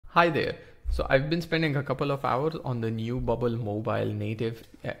Hi there. So I've been spending a couple of hours on the new Bubble mobile native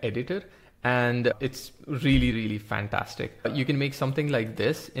editor, and it's really fantastic. You can make something like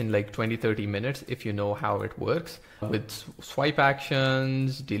this in like 20-30 minutes if you know how it works, with swipe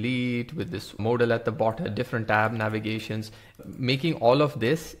actions, delete, with this modal at the bottom, different tab navigations. Making all of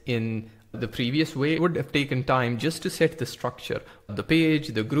this in the previous way would have taken time just to set the structure, the page,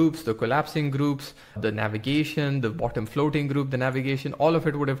 the groups, the collapsing groups, the navigation, the bottom floating group, the navigation, all of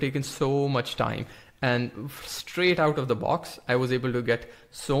it would have taken so much time. And straight out of the box, I was able to get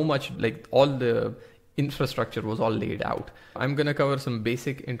so much, like all the infrastructure was all laid out. I'm going to cover some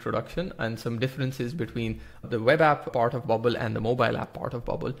basic introduction and some differences between the web app part of Bubble and the mobile app part of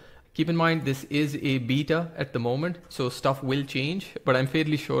Bubble. Keep in mind, this is a beta at the moment, so stuff will change, but I'm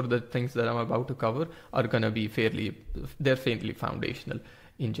fairly sure that things that I'm about to cover are going to be fairly foundational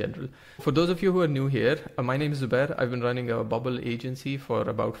in general. For those of you who are new here, my name is Zubair. I've been running a Bubble agency for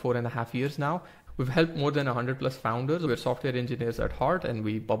about 4.5 years now. We've helped more than 100 plus founders. We're software engineers at heart, and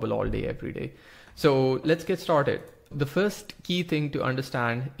we bubble all day, every day. So let's get started. The first key thing to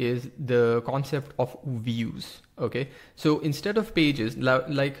understand is the concept of views. Okay, so instead of pages,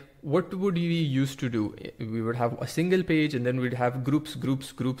 like what would we used to do? We would have a single page, and then we'd have groups,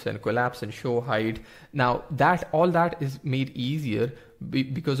 and collapse and show, hide. Now all that is made easier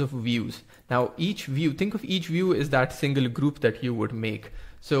because of views. Now each view, think of each view as that single group that you would make.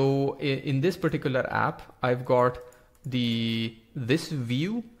 So in this particular app, I've got this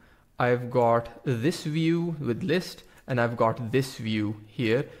view, I've got this view with list, and I've got this view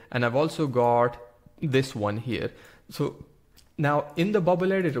here, and I've also got this one here. So now in the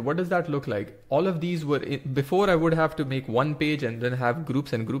Bubble editor, what does that look like? All of these were before I would have to make one page and then have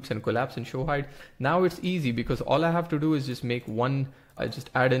groups and collapse and show, hide. Now it's easy because all I have to do is just make one, I just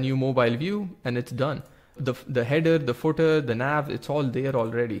add a new mobile view and it's done. The header, the footer, the nav, it's all there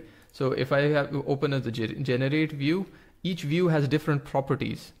already. So if I have open as the generate view, each view has different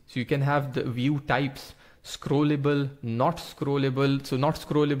properties. So you can have the view types: scrollable, not scrollable. So not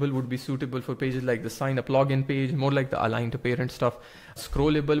scrollable would be suitable for pages like the sign up login page, more like the align to parent stuff.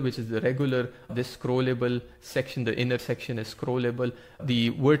 Scrollable, which is the regular, this scrollable section, the inner section is scrollable. The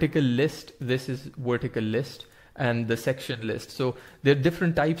vertical list, this is vertical list, and the section list. So there are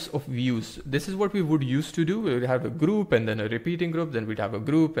different types of views. This is what we would used to do. We would have a group and then a repeating group, then we'd have a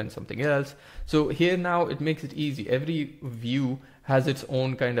group and something else. So here now it makes it easy. Every view has its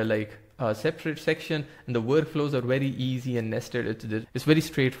own kind of like separate section, and the workflows are very easy and nested. It's very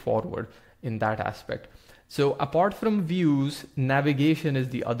straightforward in that aspect. So apart from views, navigation is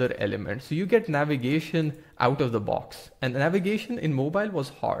the other element. So you get navigation out of the box, and navigation in mobile was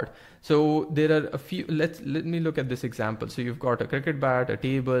hard. So there are a few, let me look at this example. So you've got a cricket bat, a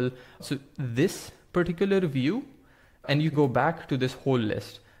table. So this particular view, and you go back to this whole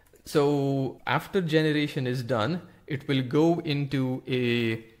list. So after generation is done, it will go into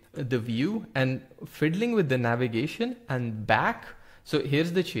the view and fiddling with the navigation and back. So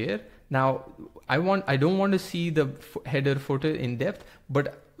here's the chair. Now I don't want to see the header footer in depth,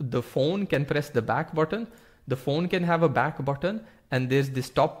 but the phone can press the back button. The phone can have a back button, and there's this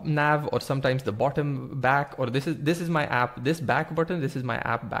top nav, or sometimes the bottom back, or this is my app, this back button, this is my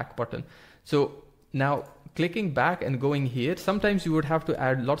app back button. So now clicking back and going here, sometimes you would have to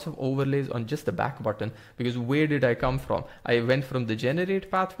add lots of overlays on just the back button, because where did I come from? I went from the generate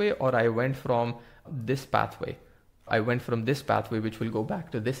pathway, or I went from this pathway. I went from this pathway, which will go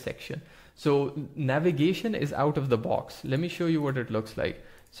back to this section. So navigation is out of the box. Let me show you what it looks like.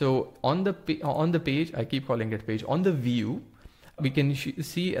 So on the page, I keep calling it page, on the view, we can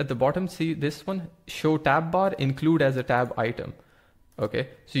see at the bottom, see this one, show tab bar, include as a tab item. Okay,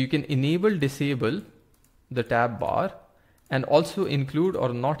 so you can enable, disable the tab bar, and also include or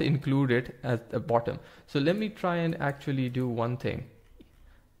not include it at the bottom. So let me try and actually do one thing.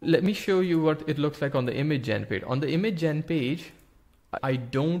 Let me show you what it looks like on the image gen page. On the image gen page, I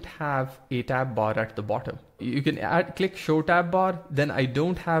don't have a tab bar at the bottom. You can click show tab bar, then I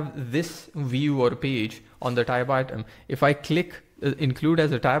don't have this view or page on the tab item. If I click include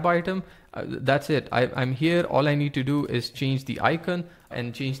as a tab item, that's it. I'm here. All I need to do is change the icon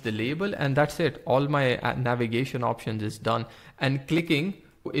and change the label, and that's it. All my navigation options is done. And clicking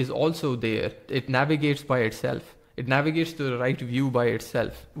is also there. It navigates by itself. It navigates to the right view by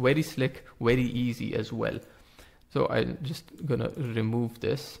itself. Very slick, very easy as well. So I'm just gonna remove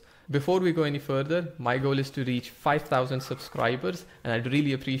this. Before we go any further, my goal is to reach 5,000 subscribers, and I'd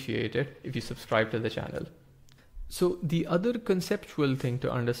really appreciate it if you subscribe to the channel. So the other conceptual thing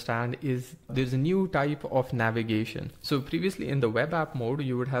to understand is there's a new type of navigation. So previously in the web app mode,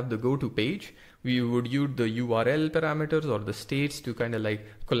 you would have the go to page. We would use the URL parameters or the states to kind of like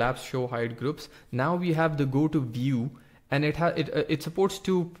collapse, show, hide groups. Now we have the go to view, and it supports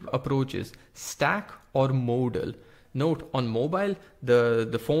two approaches, stack or modal. Note on mobile,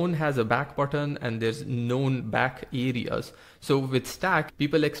 the phone has a back button and there's known back areas. So with stack,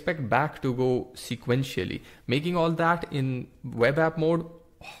 people expect back to go sequentially, making all that in web app mode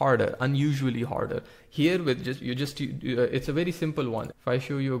harder, unusually harder. Here with it's a very simple one. If I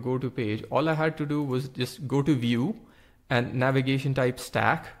show you a go to page, all I had to do was just go to view and navigation type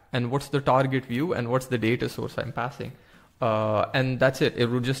stack, and what's the target view and what's the data source I'm passing. And that's it. It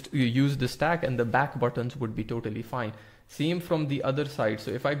would just use the stack and the back buttons would be totally fine. Same from the other side.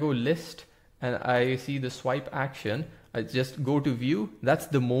 So if I go list and I see the swipe action, I just go to view. That's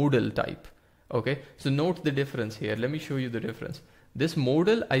the modal type. Okay. So note the difference here. Let me show you the difference. This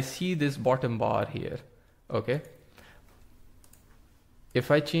modal, I see this bottom bar here. Okay. If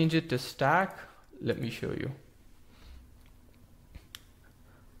I change it to stack, let me show you.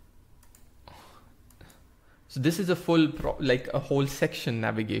 So this is a full, like a whole section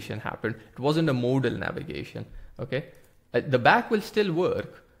navigation happened. It wasn't a modal navigation, okay? The back will still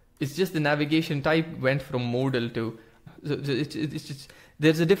work. It's just the navigation type went from modal to, so it's just,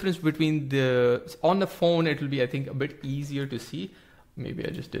 there's a difference between on the phone, it will be, I think, a bit easier to see. Maybe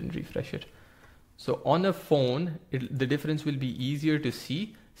I just didn't refresh it. So on a phone, the difference will be easier to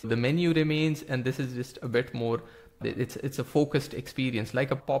see. So the menu remains, and this is just a bit more, it's a focused experience.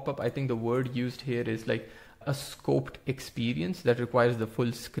 Like a pop-up, I think the word used here is like a scoped experience that requires the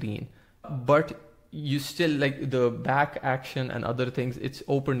full screen, but you still like the back action and other things, it's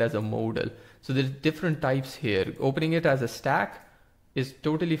opened as a modal. So there's different types here. Opening it as a stack is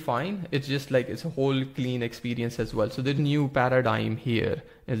totally fine. It's just like it's a whole clean experience as well. So the new paradigm here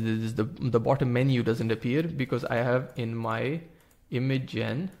is the bottom menu doesn't appear because I have in my image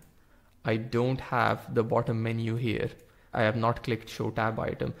gen, I don't have the bottom menu here. I have not clicked show tab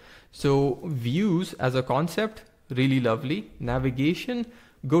item. So views as a concept, really lovely. Navigation,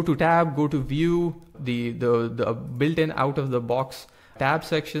 go to tab, go to view, the built-in out of the box tab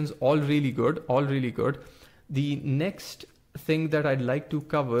sections, all really good, all really good. The next thing that I'd like to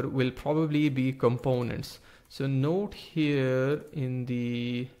cover will probably be components. So note here in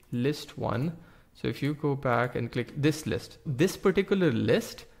the list one. So if you go back and click this list, this particular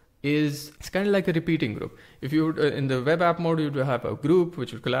list it's kind of like a repeating group. If you in the web app mode, you would have a group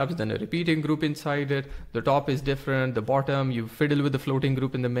which would collapse, then a repeating group inside it. The top is different, the bottom, you fiddle with the floating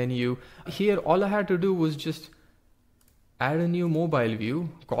group in the menu. Here, all I had to do was just add a new mobile view,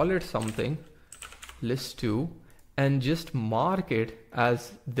 call it something, list 2, and just mark it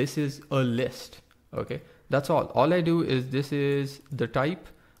as this is a list. Okay, that's all. All I do is this is the type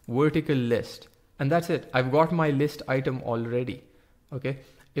vertical list, and that's it. I've got my list item already. Okay.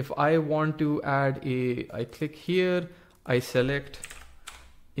 If I want to add I click here, I select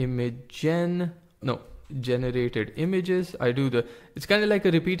generated images. I do it's kind of like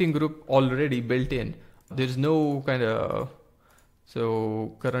a repeating group already built in. There's no kind of,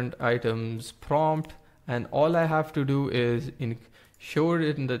 so current items prompt, and all I have to do is show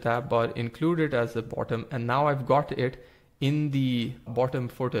it in the tab bar, include it as the bottom, and now I've got it in the bottom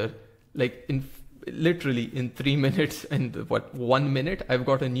footer, like literally in 3 minutes and 1 minute, I've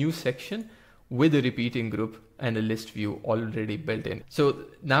got a new section with a repeating group and a list view already built in. So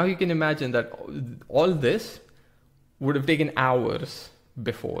now you can imagine that all this would have taken hours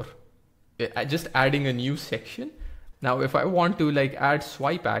before. Just adding a new section. Now, if I want to like add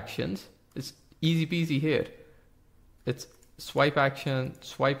swipe actions, it's easy peasy here. It's swipe action,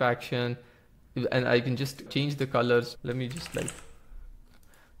 and I can just change the colors. Let me just like,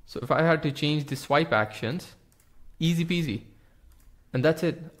 so if I had to change the swipe actions, easy peasy, and that's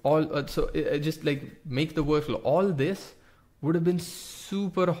it. So just like make the workflow. All this would have been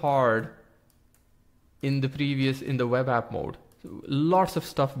super hard in the web app mode. So lots of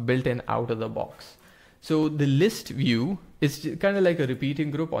stuff built in out of the box. So the list view is kind of like a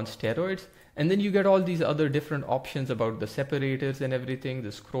repeating group on steroids. And then you get all these other different options about the separators and everything,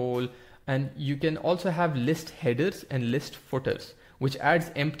 the scroll, and you can also have list headers and list footers, which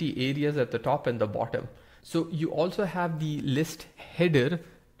adds empty areas at the top and the bottom. So you also have the list header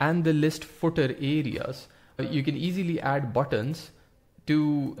and the list footer areas. You can easily add buttons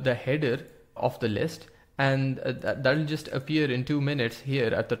to the header of the list, and that'll just appear in 2 minutes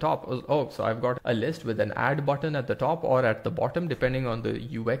here at the top. Oh, so I've got a list with an add button at the top or at the bottom, depending on the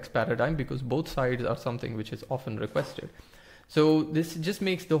UX paradigm, because both sides are something which is often requested. So this just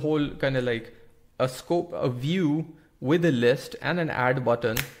makes the whole kind of like a view with a list and an add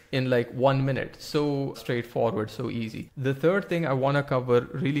button in like 1 minute. So straightforward, so easy. The third thing I want to cover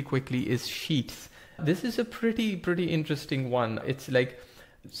really quickly is sheets. This is a pretty interesting one. It's like,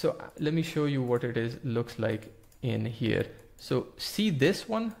 so let me show you what it looks like in here. So see this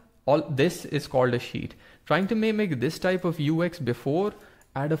one, all this is called a sheet. Trying to mimic this type of UX before,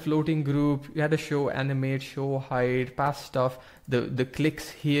 add a floating group, you had to show animate, show hide, pass stuff. The clicks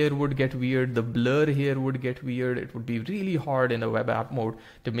here would get weird, the blur here would get weird. It would be really hard in a web app mode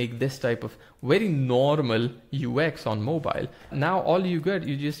to make this type of very normal UX on mobile. Now all you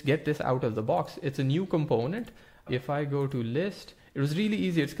just get this out of the box. It's a new component. If I go to list, it was really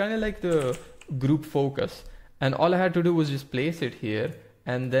easy. It's kind of like the group focus. And all I had to do was just place it here.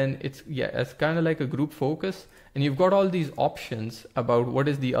 And then it's kind of like a group focus. And you've got all these options about what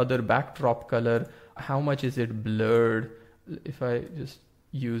is the other backdrop color, how much is it blurred. If I just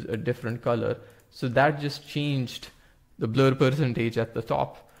use a different color. So that just changed the blur percentage at the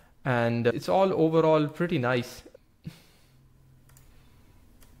top. And it's all overall pretty nice.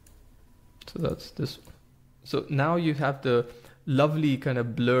 So that's this one. So now you have the lovely kind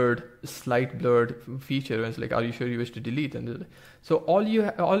of slight blurred feature. And it's like, are you sure you wish to delete? And so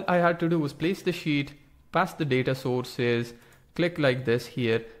all I had to do was place the sheet, pass the data sources, click like this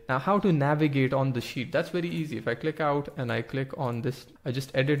here. Now how to navigate on the sheet, that's very easy. If I click out and I click on this, I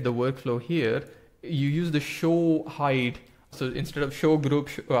just edit the workflow here. You use the show hide. So instead of show group,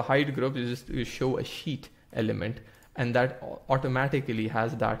 hide group, you show a sheet element, and that automatically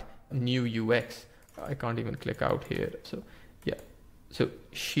has that new UX. I can't even click out here. So yeah, so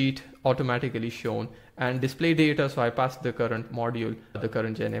sheet automatically shown, and display data. So I pass the current module, the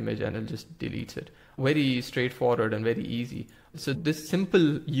current gen image, and it just deletes it. Very straightforward and very easy. So this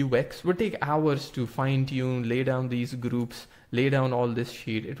simple UX would take hours to fine tune, lay down these groups, lay down all this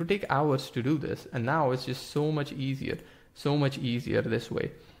sheet. It would take hours to do this. And now it's just so much easier this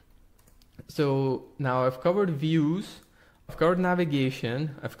way. So now I've covered views, I've covered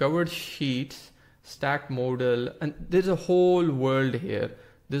navigation, I've covered sheets, stack modal, and there's a whole world here.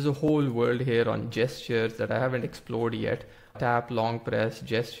 There's a whole world here on gestures that I haven't explored yet. Tap, long press,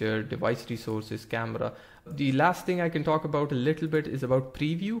 gesture, device resources, camera. The last thing I can talk about a little bit is about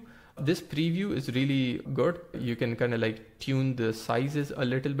preview. This preview is really good. You can kind of like tune the sizes a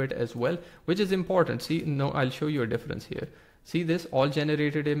little bit as well, which is important. See, no, I'll show you a difference here. See this, all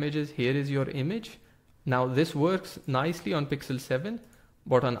generated images, here is your image. Now this works nicely on Pixel 7,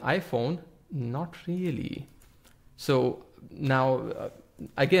 but on iPhone, not really. So now,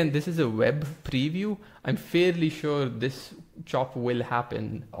 again, this is a web preview. I'm fairly sure this chop will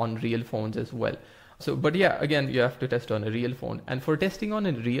happen on real phones as well. So, but yeah, again, you have to test on a real phone. And for testing on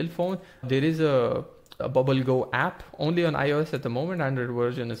a real phone, there is a Bubble Go app only on iOS at the moment. Android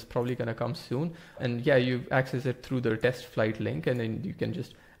version is probably going to come soon. And yeah, you access it through the test flight link, and then you can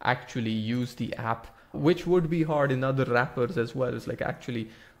just actually use the app, which would be hard in other wrappers as well. It's like actually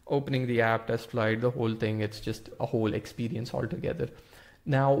opening the app, test flight, the whole thing. It's just a whole experience altogether.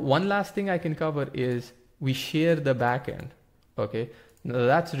 Now, one last thing I can cover is we share the backend. Okay. Now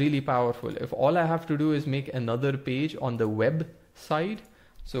that's really powerful. If all I have to do is make another page on the web side,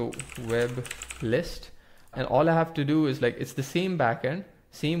 so web list, and all I have to do is like, it's the same backend,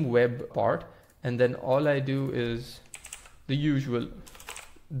 same web part, and then all I do is the usual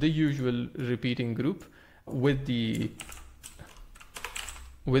repeating group with the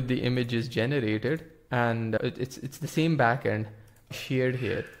images generated, and it's the same backend shared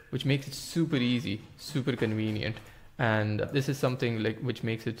here, which makes it super easy, super convenient. And this is something like which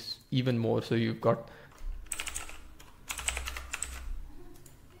makes it even more. So you've got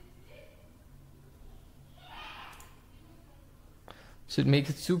so it makes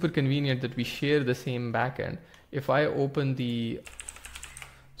it super convenient that we share the same backend. If I open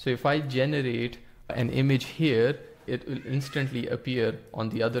if I generate an image here, it will instantly appear on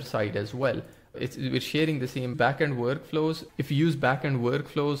the other side as well. We're sharing the same backend workflows. If you use backend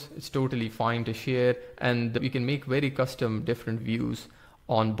workflows, it's totally fine to share, and you can make very custom different views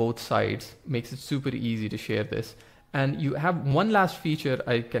on both sides. Makes it super easy to share this. And you have one last feature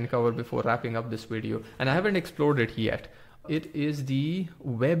I can cover before wrapping up this video, and I haven't explored it yet. It is the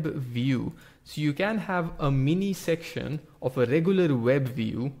web view. So you can have a mini section of a regular web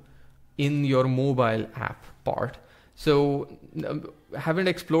view in your mobile app part. So haven't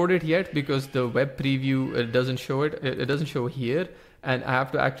explored it yet because the web preview doesn't show it. It doesn't show here, and I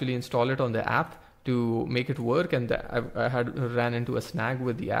have to actually install it on the app to make it work. And I had ran into a snag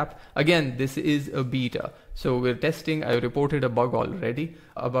with the app. Again, this is a beta, so we're testing. I reported a bug already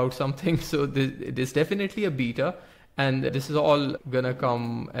about something, so it is definitely a beta, and this is all gonna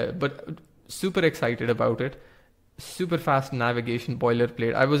come. But super excited about it. Super fast navigation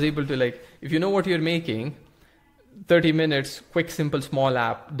boilerplate. I was able to, like, if you know what you're making, 30 minutes, quick, simple, small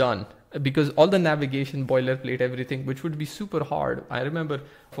app, done. Because all the navigation, boilerplate, everything, which would be super hard. I remember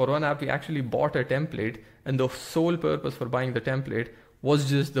for one app, we actually bought a template, and the sole purpose for buying the template was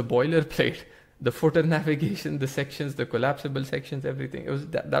just the boilerplate, the footer navigation, the sections, the collapsible sections, everything. It was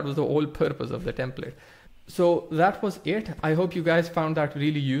that was the whole purpose of the template. So that was it. I hope you guys found that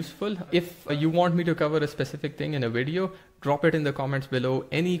really useful. If you want me to cover a specific thing in a video, drop it in the comments below.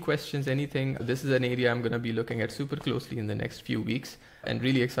 Any questions, anything. This is an area I'm going to be looking at super closely in the next few weeks, and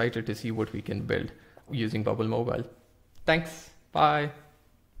really excited to see what we can build using Bubble Mobile. Thanks. Bye.